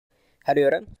Hello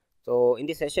everyone. So in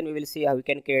this session we will see how we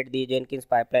can create the Jenkins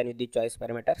pipeline with the choice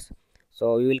parameters.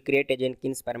 So we will create a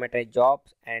Jenkins parameter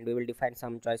jobs and we will define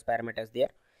some choice parameters there,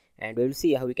 and we will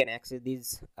see how we can access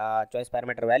these choice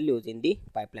parameter values in the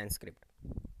pipeline script.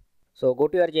 So go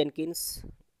to your Jenkins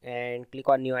and click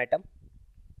on new item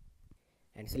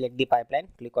and select the pipeline,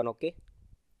 click on OK.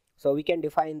 So we can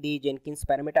define the Jenkins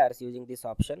parameters using this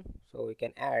option. So we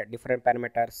can add different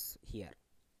parameters here.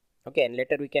 Okay, and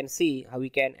later we can see how we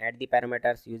can add the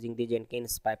parameters using the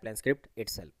Jenkins pipeline script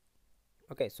itself.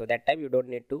 Okay, so that time you don't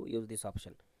need to use this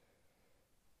option.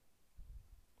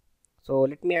 So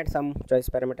let me add some choice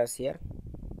parameters here.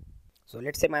 So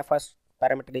let's say my first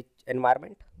parameter is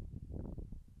environment,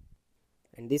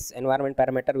 and this environment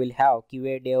parameter will have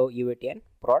QA, dev, UAT and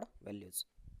prod values.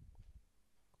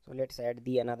 So let's add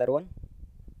the another one.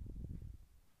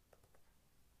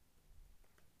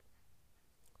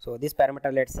 So this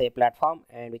parameter, let's say platform,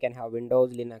 and we can have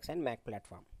Windows, Linux and Mac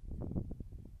platform.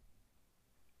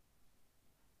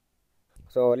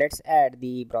 So let's add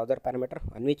the browser parameter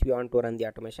on which we want to run the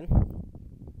automation.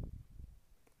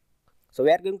 So we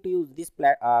are going to use this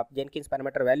Jenkins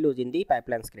parameter values in the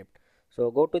pipeline script. So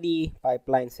go to the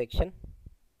pipeline section.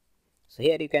 So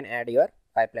here you can add your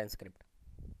pipeline script.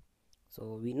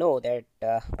 So we know that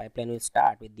pipeline will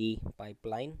start with the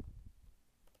pipeline.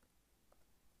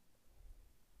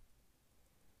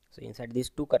 So inside these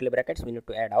two curly brackets we need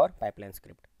to add our pipeline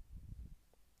script.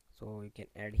 So you can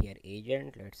add here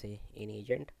agent, let's say in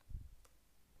agent,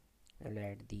 and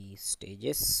add the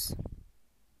stages.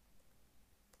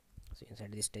 So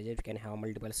inside the stages we can have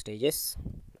multiple stages.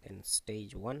 Then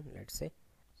stage 1, let's say.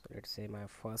 So let's say my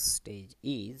first stage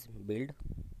is build.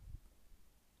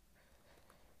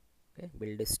 Okay,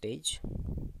 build stage.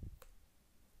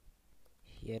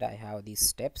 Here I have these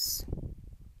steps.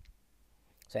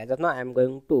 So as of now I am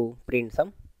going to print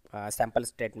some sample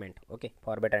statement, okay,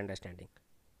 for better understanding.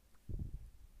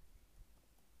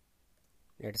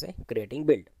 Let's say creating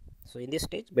build. So in this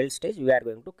stage, build stage, we are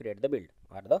going to create the build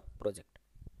or the project.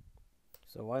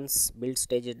 So once build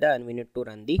stage is done, we need to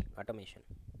run the automation.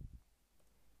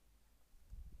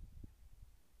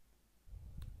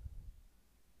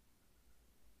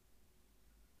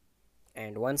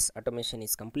 And once automation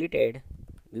is completed,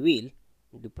 we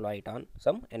will deploy it on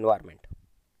some environment.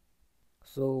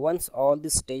 So once all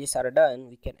these stages are done,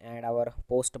 we can add our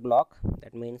post block.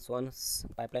 That means once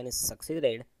pipeline is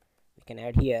succeeded, we can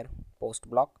add here post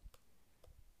block,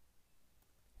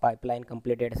 pipeline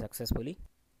completed successfully,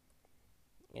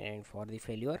 and for the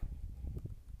failure,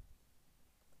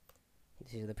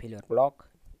 this is the failure block,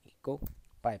 echo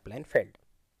pipeline failed.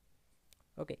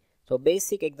 Okay, so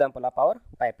basic example of our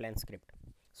pipeline script.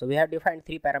 So we have defined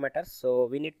 3 parameters, so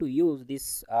we need to use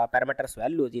these parameters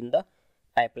values in the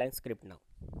pipeline script now.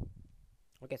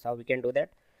 Okay, so how we can do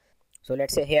that? So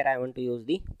let's say here I want to use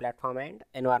the platform and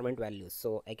environment values.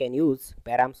 So I can use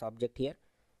params object here.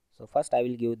 So first I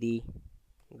will give the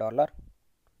 $,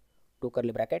 2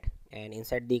 curly bracket, and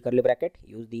inside the curly bracket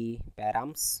use the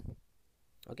params.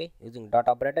 Okay, using dot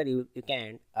operator you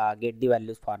can get the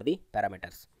values for the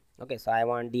parameters. Okay, so I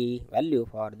want the value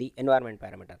for the environment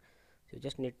parameter. So you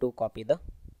just need to copy the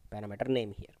parameter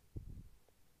name here.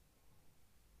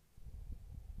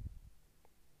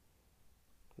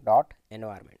 Dot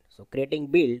environment. So creating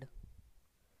build,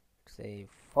 say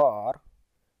for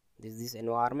this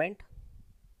environment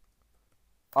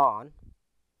on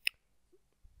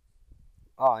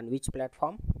which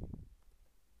platform,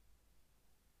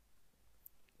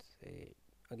 say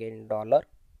again $.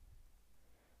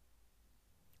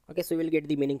 Okay, so we will get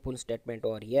the meaningful statement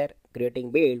over here. Creating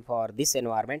build for this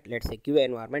environment, let's say QA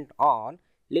environment on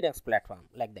Linux platform,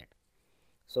 like that.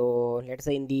 So let's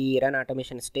say in the run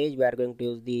automation stage we are going to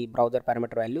use the browser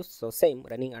parameter values. So same,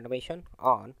 running automation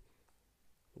on,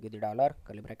 give the $,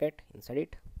 curly bracket, inside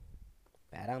it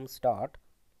params dot,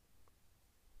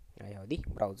 I have the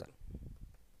browser.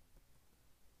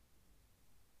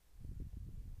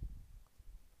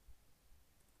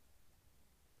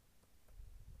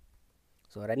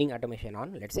 So running automation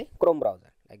on, let's say Chrome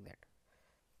browser, like that.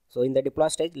 So in the deploy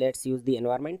stage, let's use the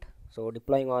environment. So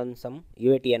deploying on some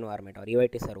UAT environment or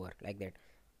UAT server, like that.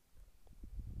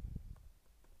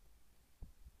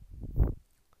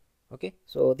 Okay,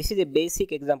 so this is a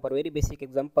basic example, very basic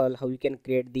example how you can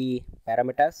create the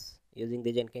parameters using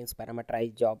the Jenkins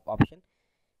parameterized job option,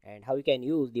 and how you can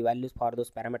use the values for those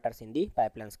parameters in the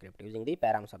pipeline script using the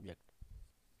params object.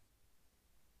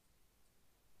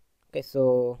 Okay,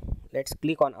 so let's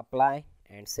click on apply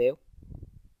and save.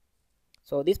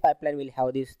 So this pipeline will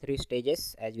have these 3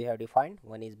 stages as we have defined.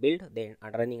 One is build, then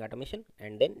running automation,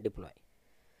 and then deploy.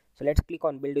 So let's click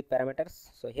on build with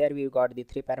parameters. So here we got the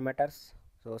 3 parameters.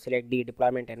 So select the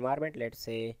deployment environment, let's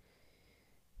say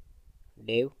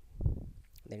dev,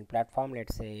 then platform,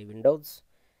 let's say Windows,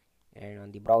 and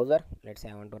on the browser, let's say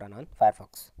I want to run on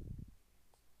Firefox.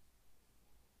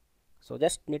 So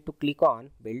just need to click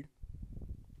on build.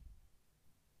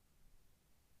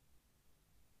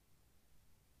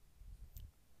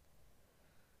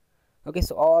 Okay,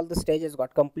 so all the stages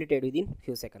got completed within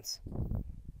few seconds.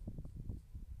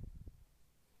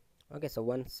 Okay, so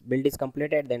once build is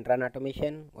completed, then run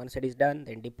automation. Once it is done,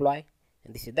 then deploy,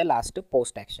 and this is the last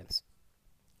post actions.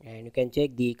 And you can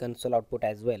check the console output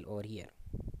as well over here.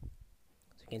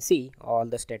 So you can see all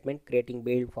the statement creating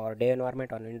build for dev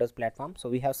environment on Windows platform. So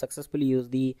we have successfully used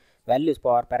the values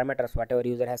for parameters whatever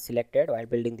user has selected while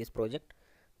building this project.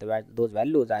 Those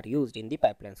values are used in the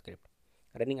pipeline script,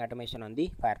 running automation on the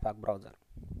Firefox browser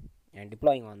and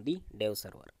deploying on the dev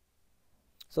server.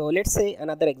 So let's say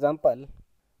another example.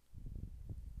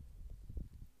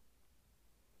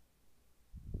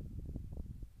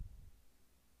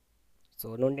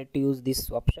 So no need to use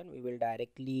this option, we will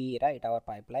directly write our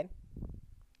pipeline.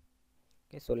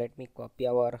 Okay, so let me copy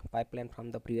our pipeline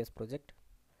from the previous project.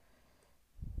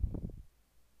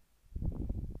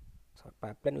 So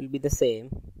pipeline will be the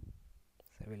same,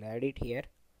 so I will add it here.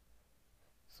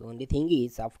 So only thing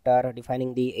is, after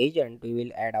defining the agent, we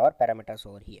will add our parameters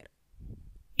over here.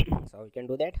 So we can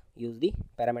do that, use the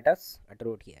parameters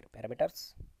attribute here,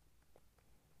 parameters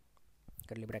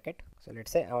curly bracket. So let's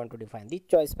say I want to define the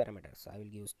choice parameters, so I will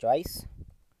use choice.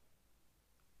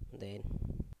 Then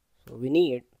so we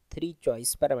need 3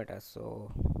 choice parameters,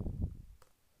 so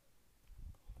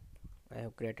I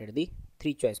have created the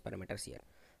 3 choice parameters here.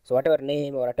 So whatever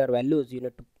name or whatever values you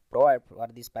need to provide for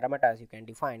these parameters, you can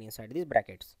define inside these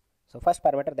brackets. So first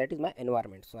parameter, that is my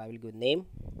environment, so I will give name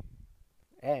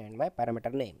and my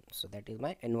parameter name, so that is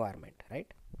my environment,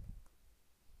 right?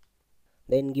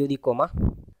 Then give the comma.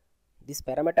 These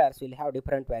parameters will have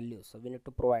different values, so we need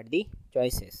to provide the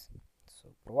choices. So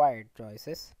provide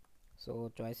choices.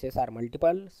 So choices are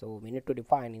multiple, so we need to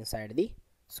define inside the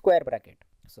square bracket.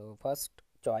 So first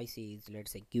choice is,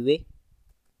 let's say QA,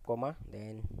 comma,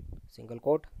 then single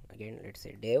quote, again let's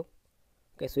say dev.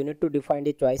 Okay, so you need to define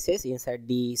the choices inside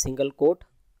the single quote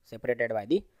separated by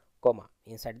the comma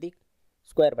inside the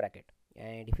square bracket.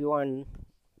 And if you want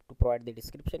to provide the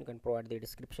description, you can provide the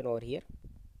description over here.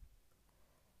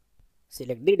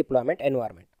 Select the deployment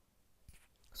environment.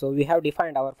 So we have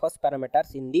defined our first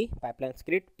parameters in the pipeline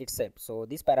script itself. So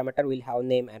this parameter will have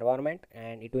name, environment,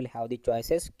 and it will have the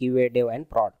choices QA, dev, and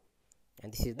prod,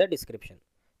 and this is the description.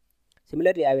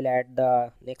 Similarly, I will add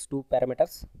the next 2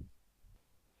 parameters.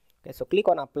 Okay, so click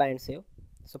on apply and save.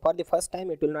 So for the first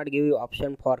time, it will not give you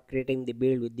option for creating the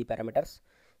build with the parameters.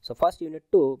 So first you need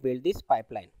to build this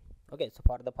pipeline. Okay, so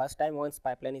for the first time, once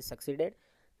pipeline is succeeded,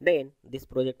 then this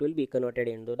project will be converted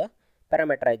into the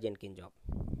parameterized Jenkins job.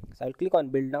 So I will click on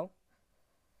build now.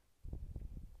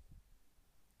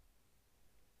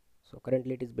 So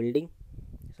currently it is building.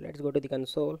 So let's go to the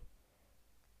console.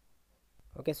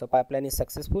 Okay, so pipeline is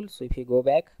successful. So if you go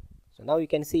back, so now you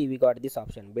can see we got this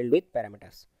option, build with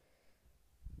parameters.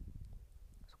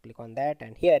 So click on that,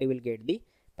 and here you will get the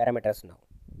parameters now.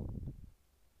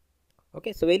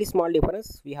 Okay, so very small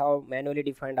difference. We have manually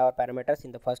defined our parameters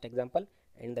in the first example.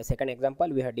 In the second example,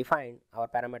 we have defined our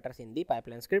parameters in the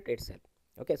pipeline script itself.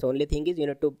 Okay, so only thing is you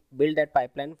need to build that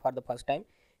pipeline for the first time,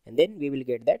 and then we will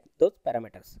get those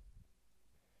parameters.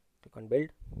 Click on build.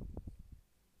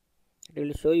 It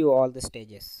will show you all the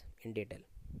stages in detail.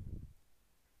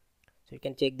 So you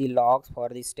can check the logs for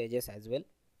these stages as well.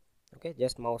 Okay,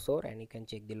 just mouse over and you can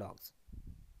check the logs.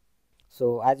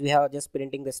 So as we have just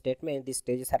printing the statement, these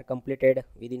stages are completed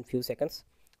within few seconds.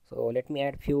 So let me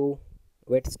add few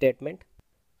wait statement.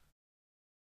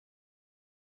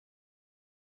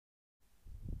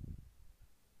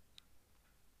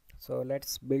 So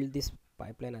let's build this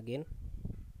pipeline again.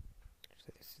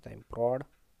 So this time prod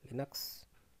Linux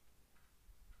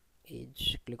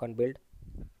edge, click on build.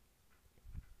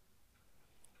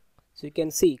 So you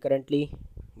can see currently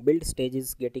build stage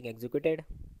is getting executed.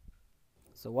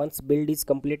 So once build is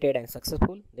completed and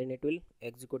successful, then it will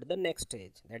execute the next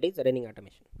stage, that is running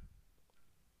automation.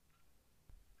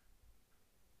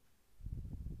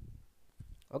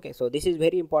 Okay, so this is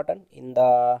very important in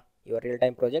your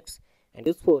real-time projects and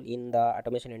useful in the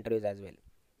automation interviews as well.